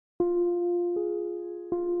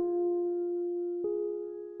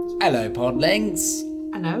Hello, podlings.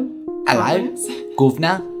 Hello. Hello.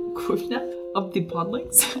 Governor Governor of the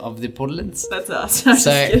Podlings. of the podlings. That's us. So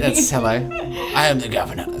that's hello. I am the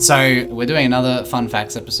governor. So we're doing another fun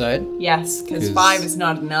facts episode. Yes, because 'Cause- 5 is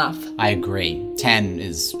not enough. I agree. 10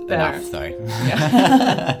 is Better. enough, though.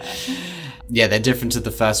 Yeah. Yeah, they're different to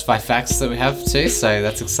the first 5 facts that we have too, so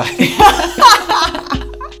that's exciting.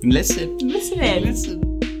 Listen. Listen in. Listen.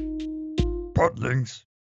 Podlings.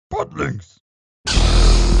 Podlings.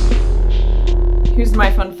 Here's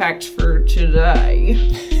my fun fact for today.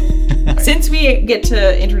 Since we get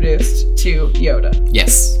to introduced to Yoda,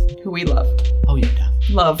 Yes. who we love. Oh, Yoda.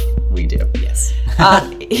 Love, we do. Yes.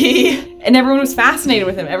 And everyone was fascinated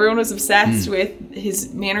with him. Everyone was obsessed with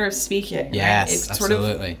his manner of speaking. Right? Yes, It's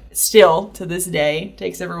absolutely. sort of still to this day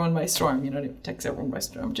takes everyone by storm. You know, it takes everyone by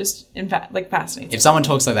storm. Just in fact, like fascinates. If someone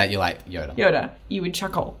talks like that, you're like, Yoda. Yoda, you would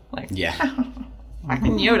chuckle like, Yeah.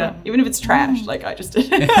 fucking Yoda, even if it's trash, like I just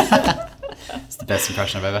did. It's the best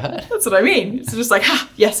impression I've ever heard. That's what I mean. It's just like,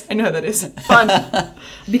 yes, I know that is fun.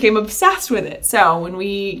 Became obsessed with it. So when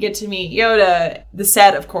we get to meet Yoda, the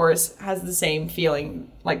set, of course, has the same feeling,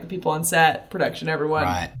 like the people on set, production, everyone,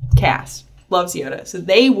 Right. cast loves Yoda. So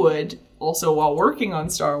they would also, while working on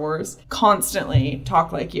Star Wars, constantly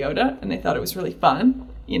talk like Yoda, and they thought it was really fun,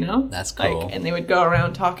 you know? That's cool. And they would go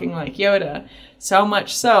around talking like Yoda, so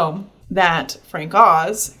much so that Frank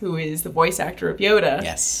Oz, who is the voice actor of Yoda,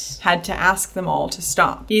 Yes. had to ask them all to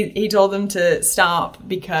stop. He told them to stop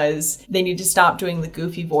because they need to stop doing the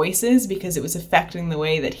goofy voices because it was affecting the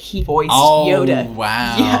way that he voiced Oh, Yoda.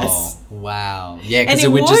 wow. Yes. Wow. Yeah, And because it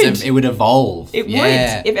it would would. just, it would evolve. It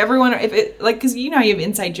Yeah. would. If everyone, if it, like, because you know, you have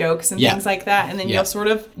inside jokes and Yeah. things like that, and then Yeah. you'll sort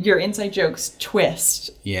of, your inside jokes twist.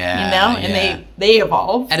 Yeah, You know? And yeah. they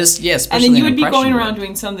evolve. And it's, yeah, And especially then you an would be impression going would. around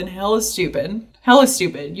doing something hella stupid. Hella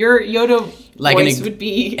stupid. Your Yoda Like voice would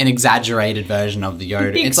be... an exaggerated version of the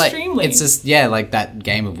Yoda. be It's like extremely. it's just like that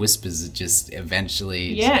game of whispers. It just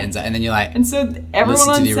eventually Yeah. ends up, and then you're like, And so everyone listen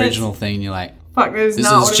to on the set, original thing, and you're like, fuck, this is This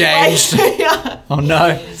not has what it's like. changed. Yeah. oh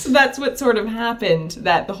no. So that's what sort of happened,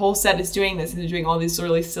 that the whole set is doing this, and they're doing all these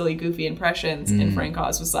really silly, goofy impressions, and Frank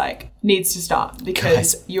Oz was like, needs to stop,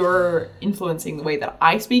 because Guys. you're influencing the way that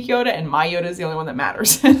I speak Yoda, and my Yoda is the only one that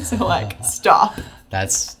matters. So, like, stop.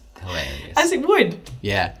 That's hilarious. As it would.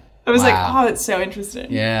 Yeah. I was like, Wow. oh, that's so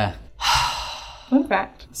interesting. Yeah. Fun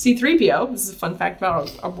fact. C-3PO, this is a fun fact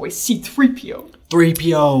about our boy C-3PO.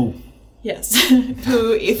 3PO. Yes.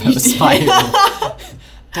 Who, if you That's my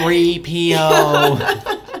 3PO.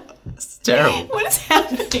 It's terrible. What is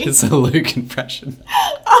happening? It's a Luke impression.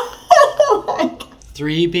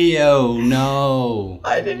 3PO, no.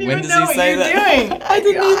 I didn't When even does know he what say you're that? doing. I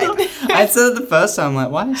didn't even... I said it the first time, I'm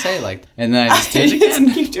like, why do you say it like that? And then I just did it again.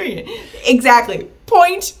 Just keep doing it. Exactly.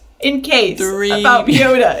 Point in case Three- about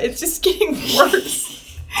Yoda. It's just getting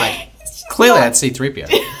worse. It's like, It's just clearly not- that's C3PO.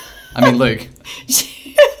 I mean, Luke.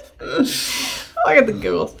 I got the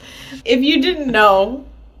googles. If you didn't know,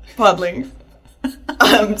 Podlings,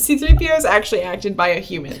 C-3PO is actually acted by a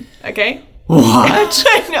human. Okay. What?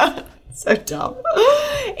 I know. So dumb.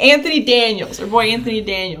 Anthony Daniels, our boy Anthony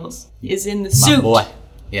Daniels, is in the My suit. boy.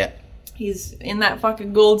 Yeah. He's in that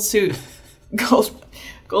fucking gold suit.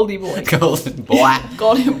 Goldie boy. Golden boy.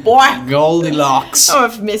 Golden boy. Goldilocks. Oh,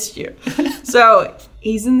 I've missed you. So,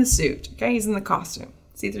 he's in the suit, okay? He's in the costume.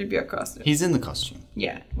 C-3PO costume. He's in the costume.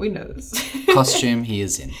 Yeah, we know this. Costume he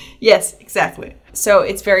is in. Yes, exactly. So,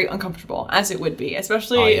 it's very uncomfortable, as it would be.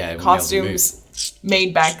 Especially Oh, yeah, it wouldn't be able to costumes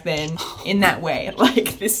made back then in that way.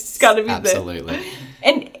 Like, this has got to be Absolutely.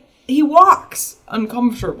 And he walks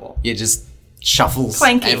uncomfortable, Yeah, just shuffles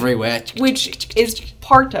Clanky. everywhere. which is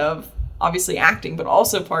part of, obviously, acting, but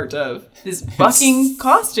also part of this fucking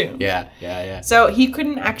costume. Yeah, yeah, yeah. So he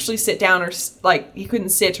couldn't actually sit down or, like, he couldn't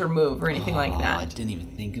sit or move or anything like Oh, I that. didn't even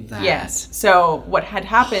think of that. Yes. So what had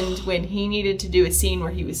happened when he needed to do a scene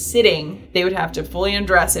where he was sitting, they would have to fully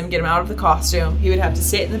undress him, get him out of the costume. He would have to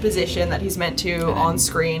sit in the position that he's meant to on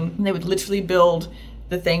screen. And they would literally build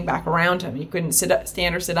the thing back around him. He couldn't sit up,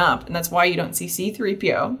 stand or sit up. And that's why you don't see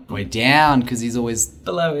C-3PO Way down, because he's always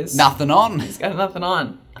below his... nothing on. He's got nothing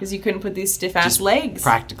on. Because you couldn't put these stiff-ass legs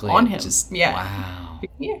Practically. on him. Just, yeah. Wow.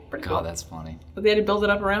 Yeah, pretty God, cool. that's funny. But they had to build it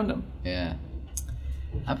up around him. Yeah.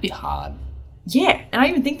 That'd be hard. Yeah, and I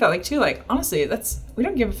even think that, like, too, like, honestly, we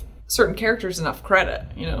don't give certain characters enough credit,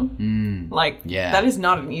 you know? Like, Yeah. that is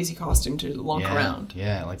not an easy costume to lunk Yeah. around.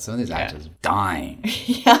 Yeah, like some of these actors are dying.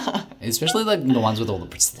 Yeah. Especially like the ones with all the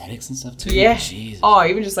prosthetics and stuff too. Yeah. Jesus. Oh,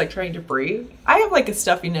 even just, like, trying to breathe. I have, like, a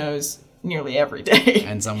stuffy nose nearly every day.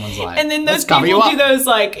 And someone's like, And then those "Let's cover you people do up." those,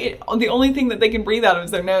 like, the only thing that they can breathe out of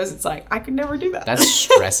is their nose. It's like, I could never do that. That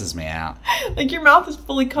stresses me out. Like, your mouth is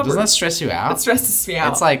fully covered. Doesn't that stress you out? It stresses me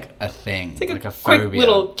out. It's like a thing. It's like a quick phobia.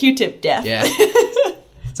 little Q-tip death. Yeah.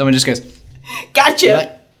 Someone just goes, Gotcha. you're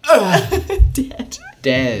like, Dead.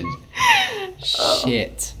 dead.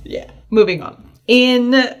 Shit. Yeah. Moving on.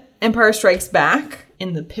 In Empire Strikes Back,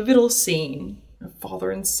 in the pivotal scene of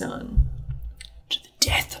father and son,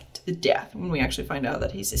 Death. to the death, when we actually find out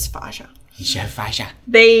that he's his Fasha. Fasha.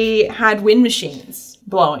 They had wind machines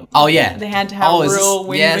blowing. Oh, yeah. They had to have is real this-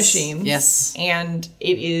 wind yes, machines. yes. And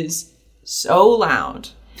it is so loud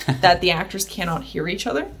that the actors cannot hear each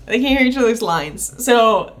other. They can't hear each other's lines.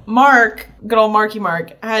 So Mark, good old Marky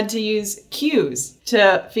Mark, had to use cues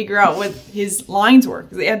to figure out what his lines were,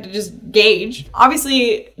 because they had to just gauge.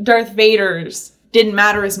 Obviously, Darth Vader's didn't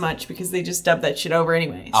matter as much because they just dubbed that shit over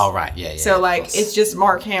anyways. Oh, right. Yeah, yeah. So, of like, course. it's just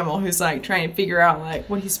Mark Hamill who's, like, trying to figure out, like,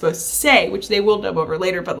 what he's supposed to say, which they will dub over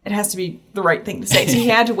later, but it has to be the right thing to say. So he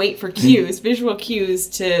had to wait for cues, visual cues,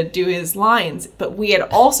 to do his lines. But we had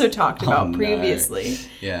also talked about no. previously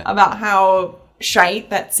Yeah. about how shite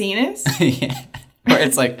that scene is. Yeah. Where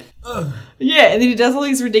it's like, Yeah, and then he does all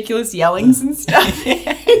these ridiculous yellings and stuff.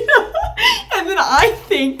 And then I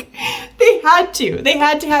think they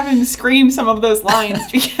had to have him scream some of those lines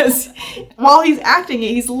because while he's acting it,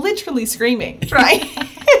 he's literally screaming, right?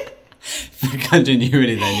 for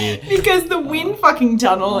continuity they need. Because the wind fucking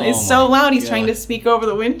tunnel is Oh so my loud, he's God. trying to speak over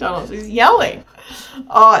the wind tunnel, so he's yelling.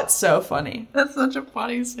 Oh, it's so funny. That's such a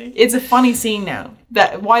funny scene. It's a funny scene now.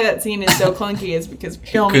 Why that scene is so clunky is because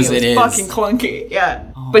filming it 'Cause was it is. fucking clunky. Yeah.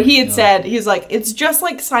 Oh but he had God. said, he's like, it's just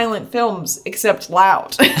like silent films, except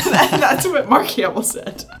loud. That's what Mark Hamill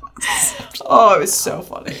said. Oh, it was so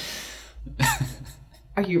funny.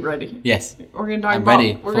 Are you ready? Yes. We're gonna talk I'm about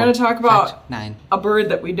ready. we're gonna talk about Fact 9. a bird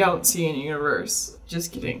that we don't see in the universe.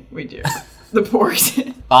 Just kidding, we do. The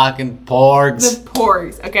porgs. Fucking porgs. The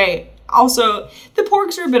porgs. Okay. Also, the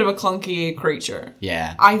porgs are a bit of a clunky creature.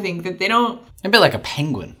 Yeah. I think that they don't. A bit like a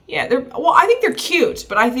penguin. Yeah, I think they're cute,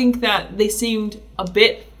 but I think that they seemed a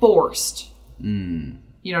bit forced. You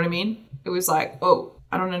know what I mean? It was like, oh,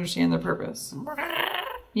 I don't understand their purpose.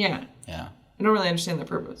 Yeah, Yeah. I don't really understand their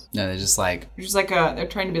purpose. No, they're just like They're just like they're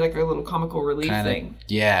trying to be like a little comical relief kind thing. of.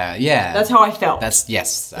 Yeah, yeah. That's how I felt. That's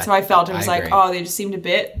how I felt. It was like, agree. oh, they just seemed a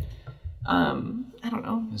bit, I don't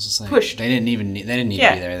know. It's just like pushed. They didn't need Yeah.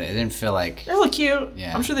 to be there. They didn't feel like. They're really cute.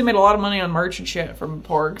 Yeah. I'm sure they made a lot of money on merch and shit from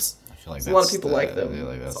porgs. I feel like A lot of people like them.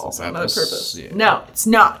 Like that's It's the also another purpose. Yeah. No, it's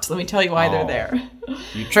not. Let me tell you why Oh. they're there.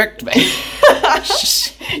 You tricked me.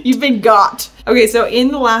 You've been got. Okay, so in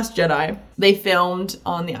The Last Jedi, they filmed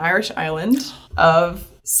on the Irish island of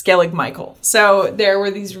Skellig Michael. So there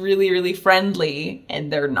were these really, really friendly,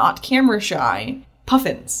 and they're not camera shy,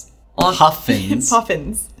 puffins. Puffins.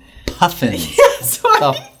 Puffins. Puffins. So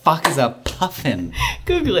The fuck is a puffin?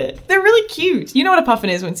 Google it. They're really cute. You know what a puffin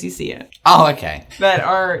is once you see it. Oh, okay. That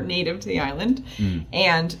are native to the island,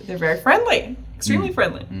 and they're very friendly, extremely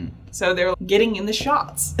friendly. So they're getting in the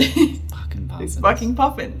shots. Fucking puffins. These fucking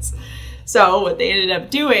puffins. So what they ended up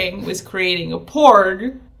doing was creating a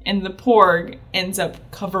porg, and the porg ends up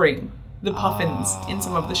covering the puffins in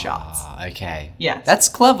some of the shots. Okay. Yes. That's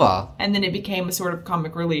clever. And then it became a sort of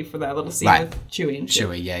comic relief for that little scene Right. with Chewie and shit.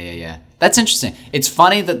 Chewie, yeah. That's interesting. It's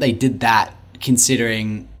funny that they did that,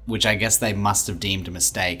 considering, which I guess they must have deemed a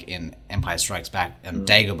mistake in Empire Strikes Back and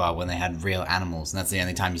Dagobah when they had real animals, and that's the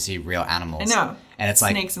only time you see real animals. I know. And it's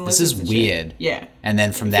like, Snakes and this is lizards and shit. weird. Yeah. And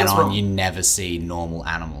then from then feels on, wrong. you never see normal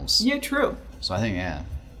animals. Yeah, true. So I think,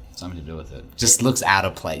 something to do with it. Just looks out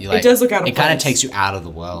of place. Like, does look out of It kind of place. takes you out of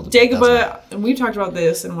the world. doesn't it? Dagobah, and we talked about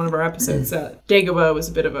this in one of our episodes, that Dagobah was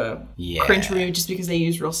a bit of a Yeah. cringe review just because they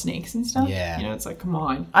used real snakes and stuff. Yeah. You know, it's like, come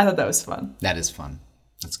on. I thought that was fun. That is fun.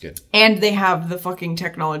 That's good. And they have the fucking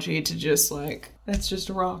technology to just like, that's just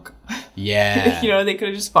a rock. Yeah. You know, they could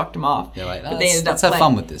have just fucked him off. They're like, but they ended up let's have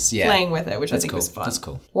fun with this. Yeah. playing with it, which That's I think cool. was fun. That's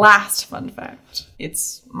cool. Last fun fact,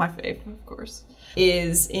 it's my fave, of course,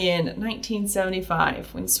 is in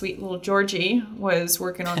 1975 when sweet little Georgie was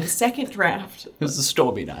working on the second draft. It was a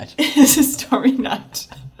stormy night. It's a story night.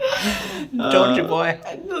 Georgie boy.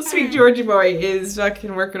 The sweet Georgie boy is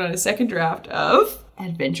fucking working on a second draft of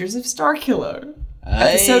Adventures of Starkiller.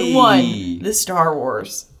 Episode 1, The Star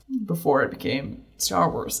Wars, before it became Star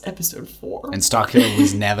Wars Episode 4. And Starkiller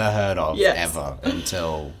was never heard of Yes. ever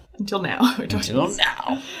until Until now. We're talking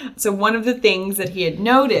now. So one of the things that he had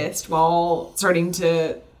noticed while starting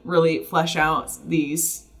to really flesh out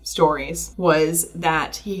these stories was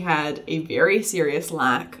that he had a very serious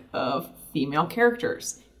lack of female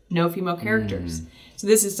characters No female characters. So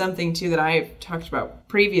this is something too that I've talked about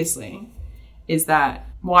previously, is that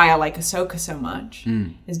why I like Ahsoka so much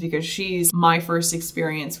is because she's my first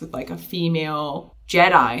experience with like a female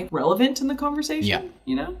Jedi relevant in the conversation,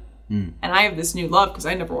 you know? And I have this new love because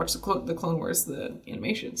I never watched the Clone Wars, the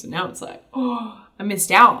animation. So now it's like, oh, I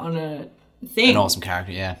missed out on a thing. An awesome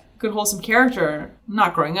character, yeah. Good, wholesome character.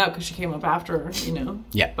 Not growing up because she came up after, you know?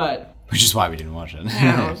 Yeah. But Which is why we didn't watch it.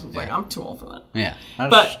 I was like, I'm too old for that. Yeah.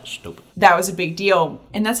 But stupid. that was a big deal.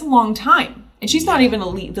 And that's a long time. And she's not even the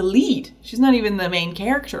lead. She's not even the main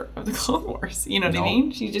character of the Clone Wars. You know what I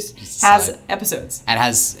mean? She just has episodes. And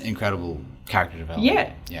has incredible character development.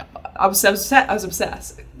 Yeah. Yeah. I was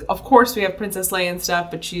obsessed. Of course, we have Princess Leia and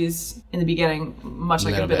stuff, but she's, in the beginning, much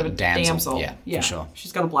like a bit of a damsel. Yeah, for sure.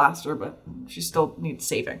 She's got a blaster, but she still needs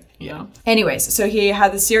saving. You know? Anyways, so he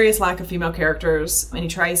had this serious lack of female characters, and he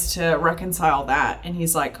tries to reconcile that, and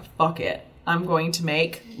he's like, fuck it. I'm going to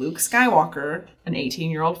make Luke Skywalker an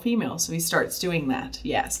 18-year-old female. So he starts doing that.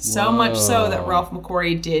 Yes. So much so that Ralph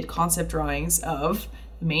McQuarrie did concept drawings of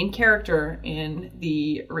the main character in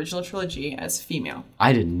the original trilogy as female.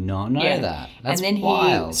 I did not know that. That's and then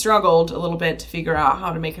wild. he struggled a little bit to figure out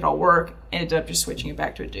how to make it all work. Ended up just switching it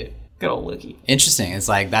back to a dude. Good old Lukey. Interesting. It's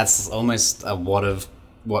like that's almost a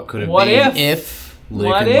what could have What been if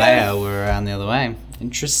Luke and Leia were around the other way.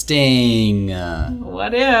 Interesting.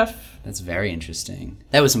 What if? That's very interesting.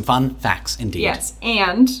 There were some fun facts indeed. Yes,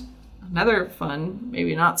 and another fun,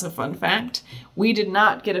 maybe not so fun fact, we did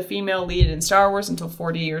not get a female lead in Star Wars until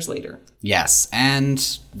 40 years later. Yes, and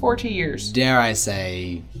 40 years. dare I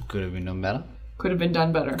say, could have been done better. Could have been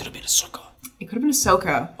done better. Could have been Ahsoka. It could have been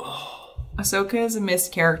Ahsoka. Ahsoka is a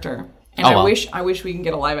missed character. And Oh, well. I wish we can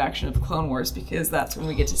get a live action of the Clone Wars because that's when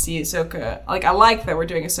we get to see Ahsoka. Like, I like that we're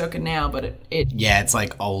doing Ahsoka now, but Yeah, it's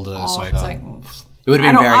like older Ahsoka. it's like, it would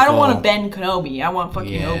have been very cool. I don't want a Ben Kenobi. I want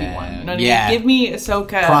fucking Yeah. Obi-Wan. You know what I mean? Yeah. Give me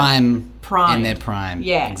Ahsoka. Prime. In their prime.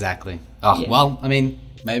 Yeah. Exactly. Oh, Yeah. well, I mean,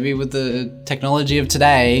 maybe with the technology of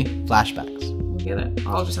today, flashbacks. We'll get it.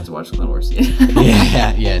 I'll just have to watch the Clone Wars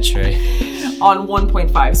yeah, true. on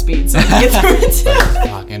 1.5 speed so I can get through it.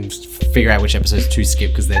 Fucking figure out which episodes to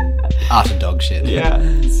skip because they're utter dog shit. Yeah,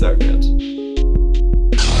 so good.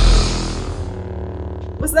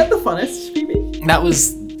 Was that the funnest, Phoebe? That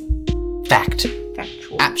was fact.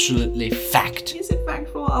 Factual. Absolutely fact. Is it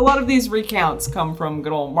factual? A lot of these recounts come from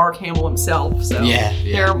good old Mark Hamill himself, so Yeah.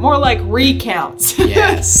 they're more like recounts.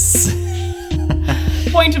 Yes.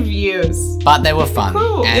 Point of views. But they were fun.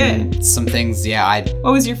 Cool, and some things,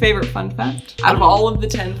 What was your favorite fun fact? Out of all of the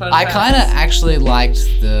 10 fun I facts. kind of actually liked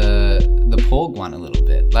the Porg one a little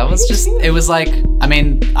bit. That was just, it was like, I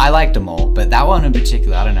mean, I liked them all, but that one in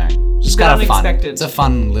particular, I don't know. Just kind of fun. unexpected. It's a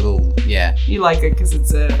fun little, yeah. You like it because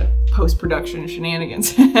it's a post-production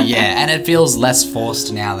shenanigans. Yeah, and it feels less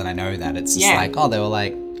forced now that I know that. It's just Yeah. like, oh, they were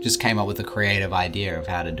like, just came up with a creative idea of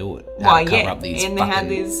how to do it. How Well, to cover yeah, up these and they had fucking-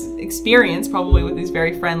 these experience probably with these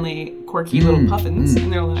very friendly, quirky little puffins,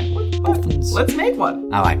 and they're like, what puffins? Let's make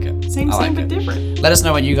one. I like it. Same, I like but it. different. Let us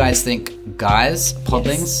know what you guys think, guys,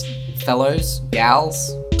 podlings, fellows,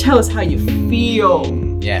 gals. Tell us how you feel.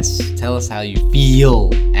 Yes, tell us how you feel,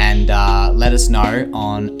 and let us know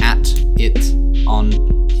on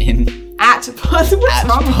What's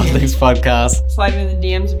wrong with you? Podlings Podcast. Slide in the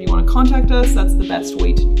DMs if you want to contact us. That's the best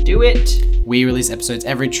way to do it. We release episodes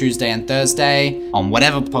every Tuesday and Thursday on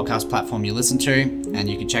whatever podcast platform you listen to, and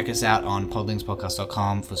you can check us out on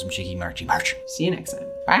podlingspodcast.com for some cheeky merch. See you next time.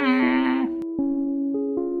 Bye.